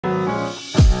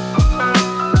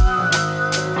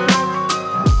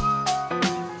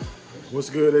What's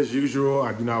good as usual?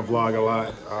 I do not vlog a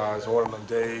lot. It's one of them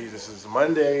days. This is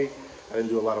Monday. I didn't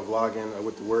do a lot of vlogging. I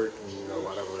went to work and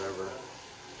whatever.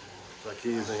 My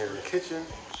kids in here in the kitchen.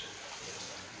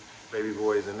 Baby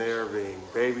boy's in there being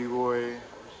baby boy.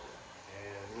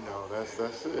 And that's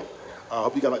it. I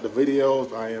hope you guys like the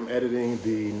videos. I am editing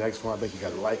the next one. I think you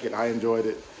guys like it. I enjoyed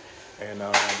it. And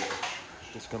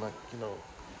just gonna,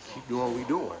 keep doing what we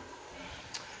doing.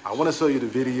 I want to show you the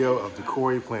video of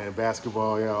Corey playing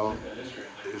basketball, y'all.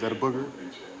 Is that a booger?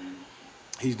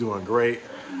 He's doing great.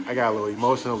 I got a little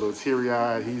emotional, a little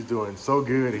teary-eyed. He's doing so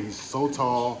good. He's so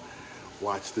tall.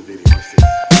 Watch the video. Watch this.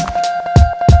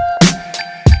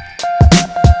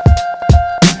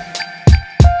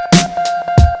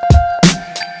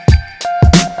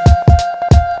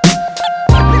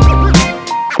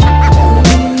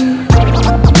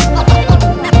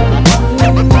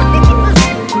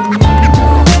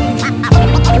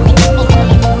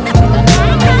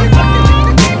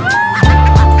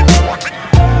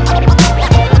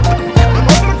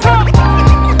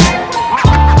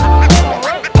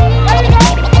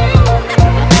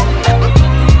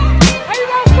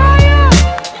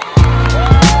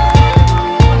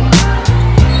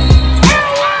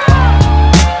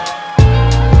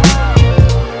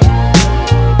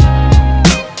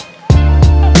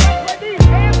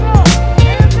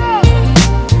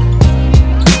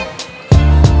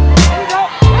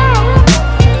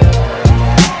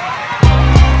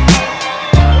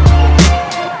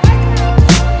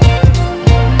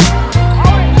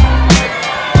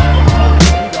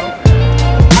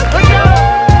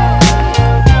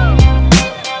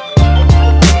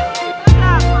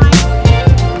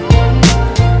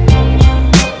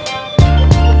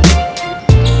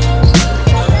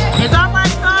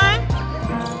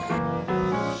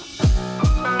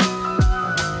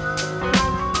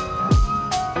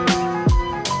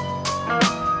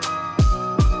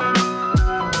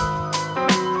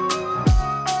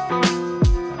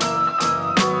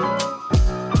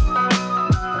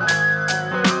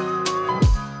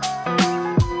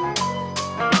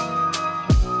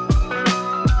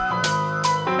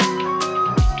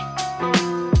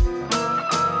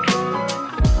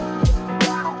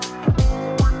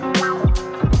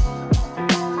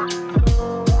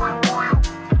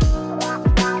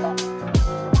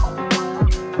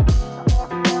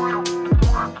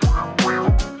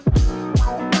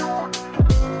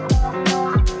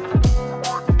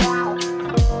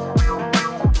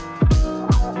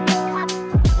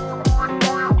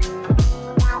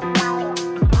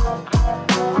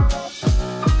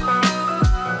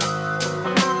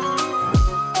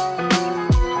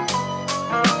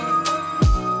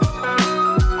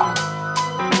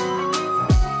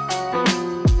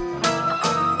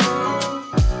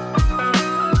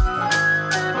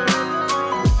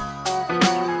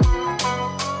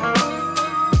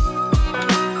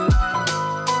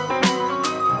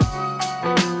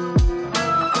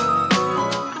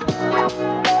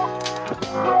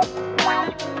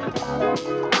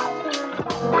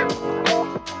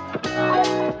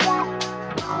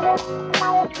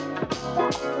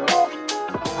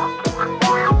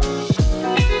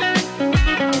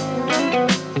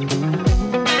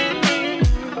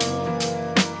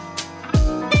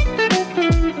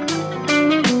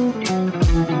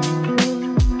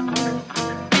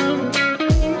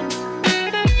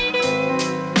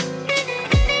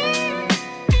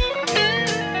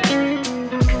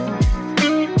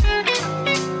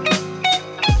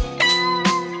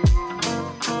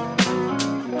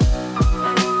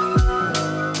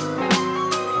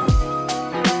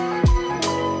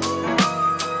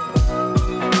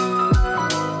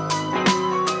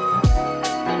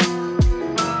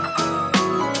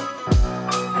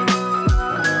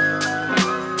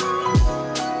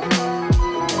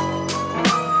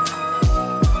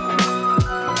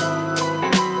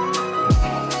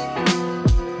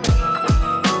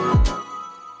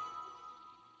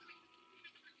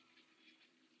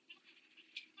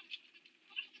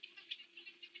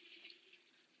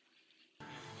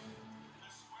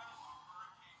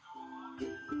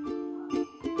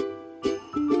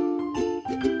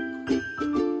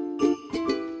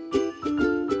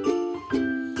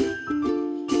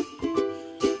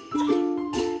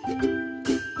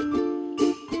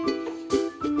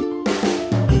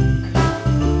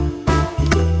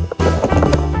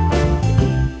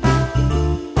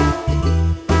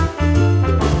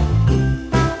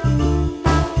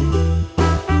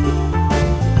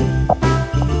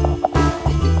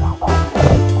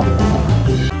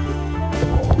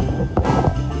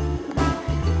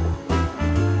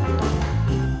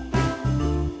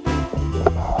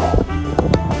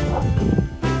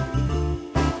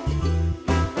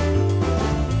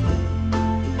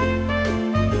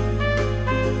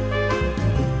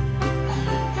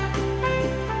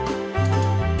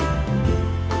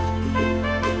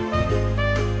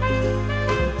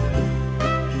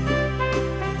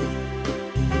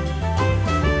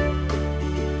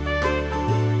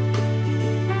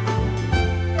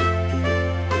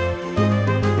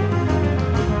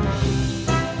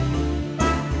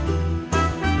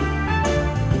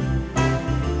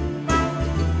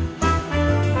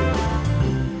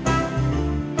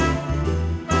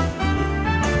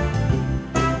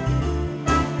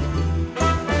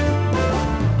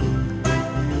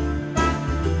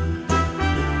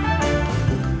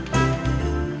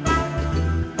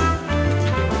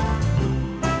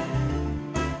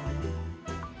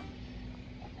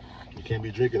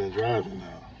 be drinking and driving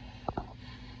now.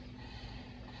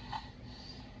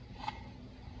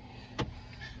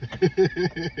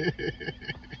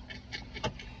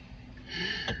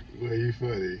 Well, you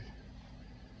funny.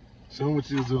 Show me what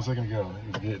you was doing a second ago.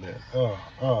 He was getting it.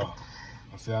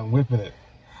 I say I'm whipping it.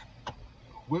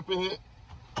 Whipping it.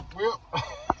 Whip.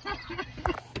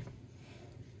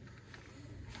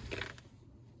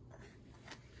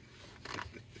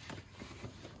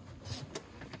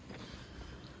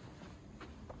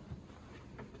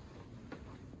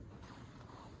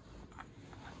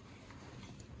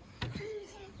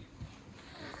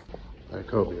 Hey,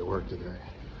 Kobe at work today.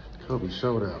 Kobe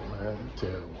showed out, man. He's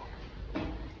terrible.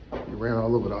 He ran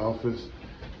all over the office.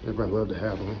 Everybody loved to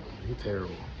have him. He's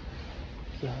terrible.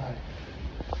 It's all right.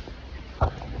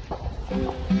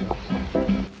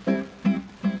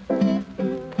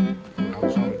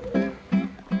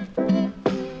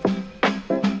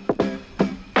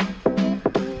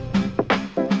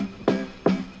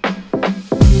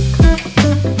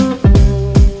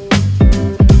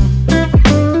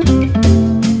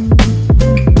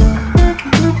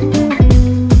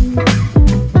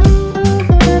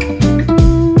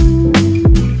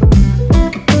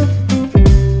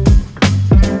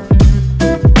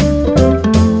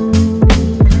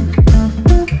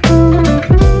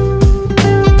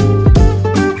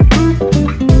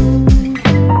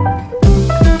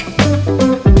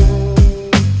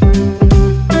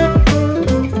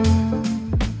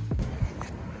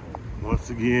 Once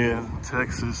again,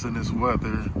 Texas and this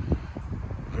weather,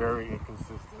 very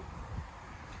inconsistent.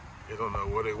 They don't know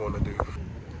what they want to do.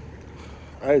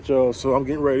 All right, y'all, so I'm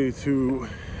getting ready to,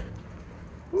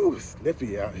 it's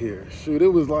nippy out here. Shoot, it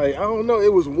was like, I don't know,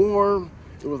 it was warm.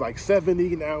 It was like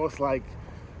 70, now it's like,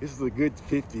 this is a good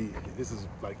 50. This is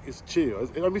like, it's chill.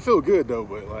 I mean, feel good though,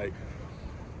 but like,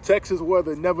 Texas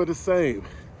weather, never the same.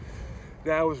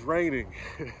 Now it's raining.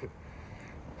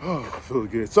 Oh, I feel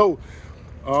good. So,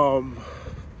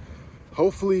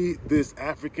 hopefully this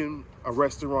African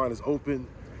restaurant is open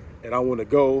and I want to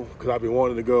go because I've been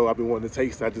wanting to go. I've been wanting to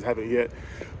taste it. I just haven't yet.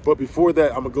 But before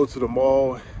that, I'm gonna go to the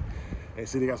mall and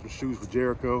see they got some shoes for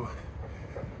Jericho.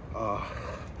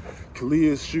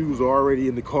 Kalia's shoes are already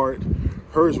in the cart.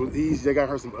 Hers was easy. I got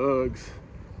her some Uggs,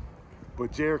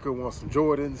 but Jericho wants some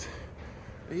Jordans.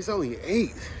 He's only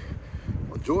 8.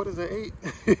 Well, Jordans are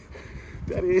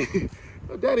 8.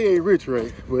 Daddy ain't rich,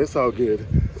 right? But it's all good.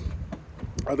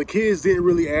 The kids didn't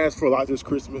really ask for a lot this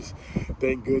Christmas,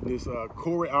 thank goodness.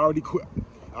 Corey, I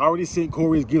already sent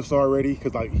Corey's gifts already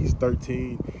because like he's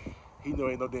 13. He know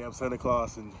ain't no damn Santa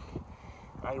Claus, and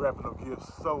I ain't wrapping no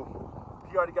gifts. So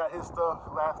he already got his stuff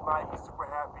last night. He's super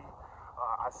happy.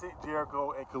 I sent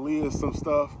Jericho and Kalia some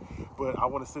stuff, but I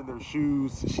want to send her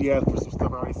shoes. She asked for some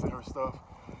stuff. I already sent her stuff,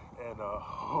 and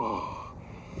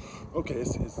okay,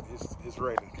 it's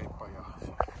raining. Can't find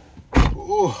y'all.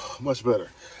 Oh, much better.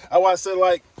 I want to say,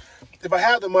 like, if I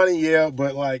have the money, yeah,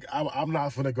 but like I'm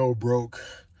not gonna go broke.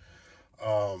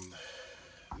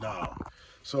 No.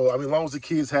 So I mean, as long as the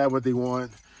kids have what they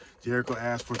want. Jericho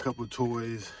asked for a couple of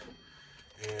toys,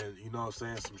 and you know what I'm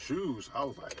saying, some shoes. I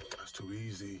was like, that's too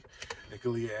easy. And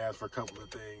Kalia asked for a couple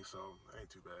of things, so ain't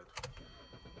too bad.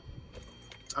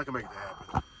 I can make that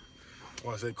happen.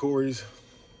 Want to say Corey's?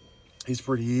 He's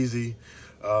pretty easy.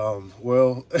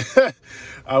 Well,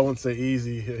 I wouldn't say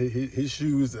easy. His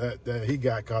shoes that he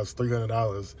got cost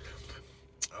 $300.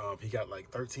 He got like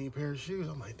 13 pairs of shoes.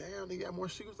 I'm like, damn, he got more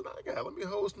shoes than I got. Let me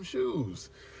hold some shoes.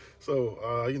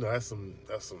 So, you know, that's some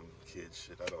kid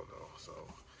shit. I don't know. So,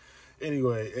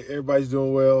 anyway, everybody's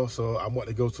doing well. So, I want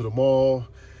to go to the mall,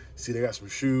 see they got some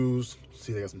shoes,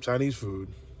 see they got some Chinese food.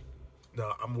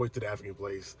 No, I'm waiting to the African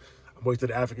place. I'm waiting to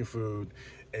the African food.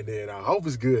 And then I hope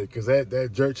it's good because that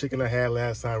jerk chicken I had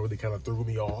last time really kind of threw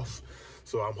me off.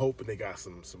 So I'm hoping they got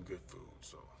some good food.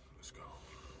 So let's go.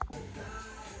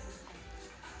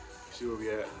 See where we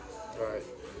at. All right.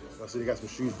 I see they got some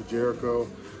shoes for Jericho.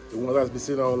 The ones I've been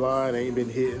sitting online ain't been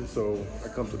hitting, so I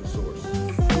come to the source.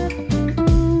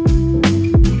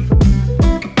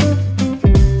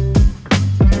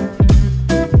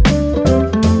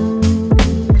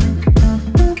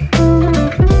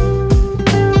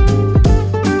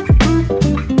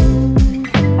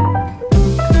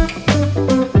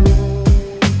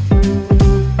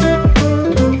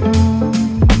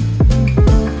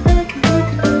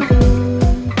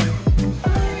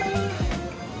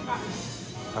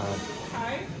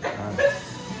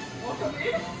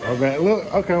 Okay,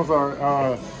 look, okay, I'm sorry.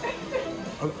 I'm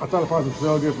trying to find some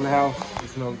smell good for the house. It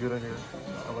smells good in here.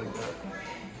 I like that.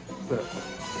 What's that?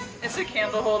 It's a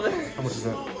candle holder. How much is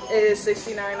that? It is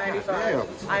 $69.95. Damn.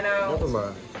 I know. Never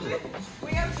mind.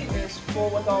 We have to keep this full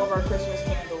with all of our Christmas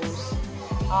candles.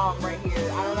 right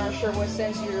here. I'm not sure what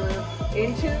scents you're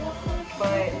into,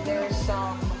 but there's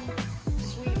some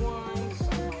sweet ones,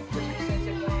 some like crispy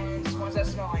scented ones that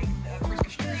smell like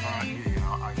Christmas tree.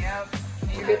 Yeah.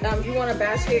 You want a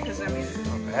basket? Because I mean,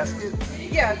 A basket?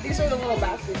 yeah, these are the little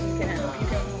baskets you can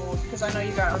hold. Because I know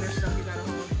you got other stuff you gotta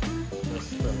hold.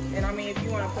 And I mean, if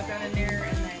you want to put that in there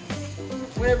and then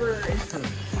whatever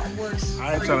works.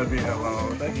 I ain't trying to be here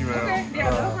long. Thank you, man. Okay, yeah,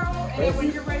 no problem. And then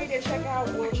when you're ready to check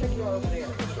out, we'll check you out over there.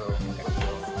 So,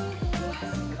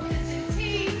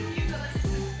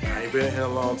 I ain't been here a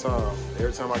long time.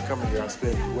 Every time I come here, I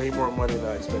spend way more money than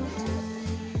I expected to.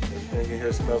 Everything in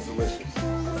here smells delicious. We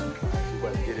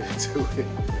about to get into it.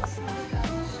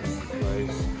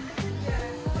 Nice.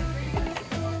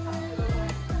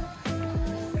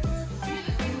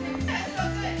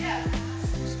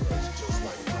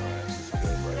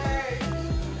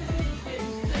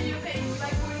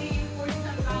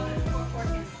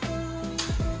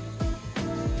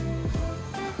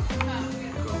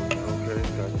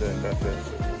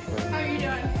 How are you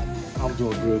doing? I'm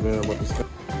doing good, man. What the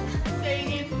Say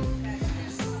again.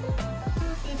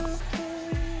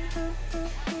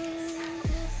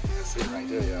 That's it right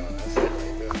there, y'all. That's it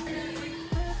right there.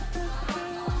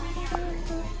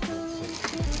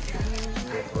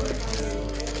 Stuff right here.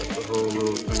 The whole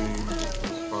little thing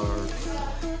as far as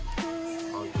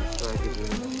all the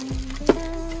packaging.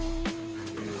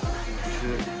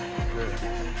 Shit. Yeah.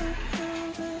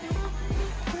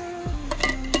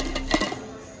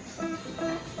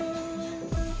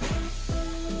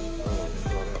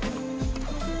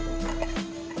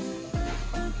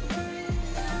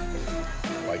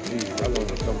 Like these, I love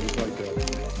them come just like that.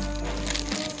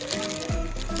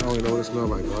 I don't even know what it smells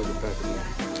like, but I can pack it in.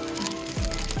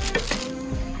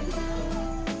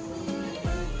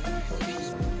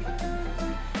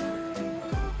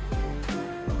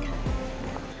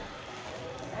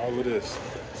 All of this.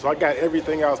 So I got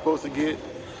everything I was supposed to get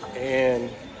and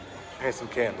some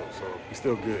candles, so it's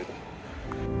still good.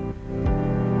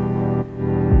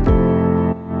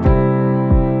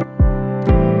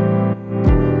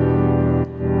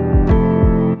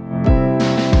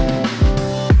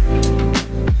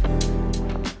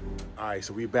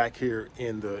 So we back here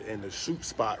in the suit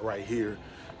spot right here,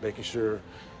 making sure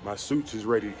my suits is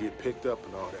ready to get picked up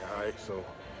and all that. All right, so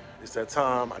it's that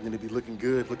time. I'm gonna be looking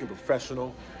good, looking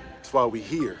professional. That's why we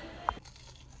here.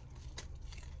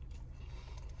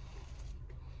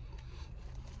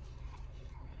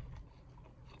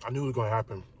 I knew it was gonna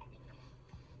happen.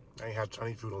 I ain't had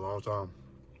Chinese food in a long time.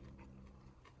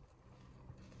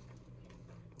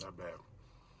 Not bad.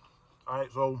 All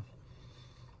right, so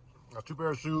got 2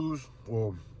 pairs of shoes.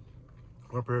 Well,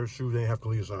 1 pair of shoes ain't have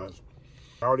Kalia's size.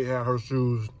 I already had her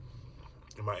shoes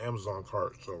in my Amazon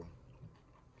cart, so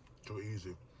too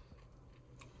easy.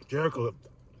 Jericho,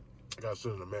 I got to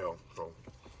send in the mail, so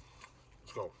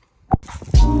let's go.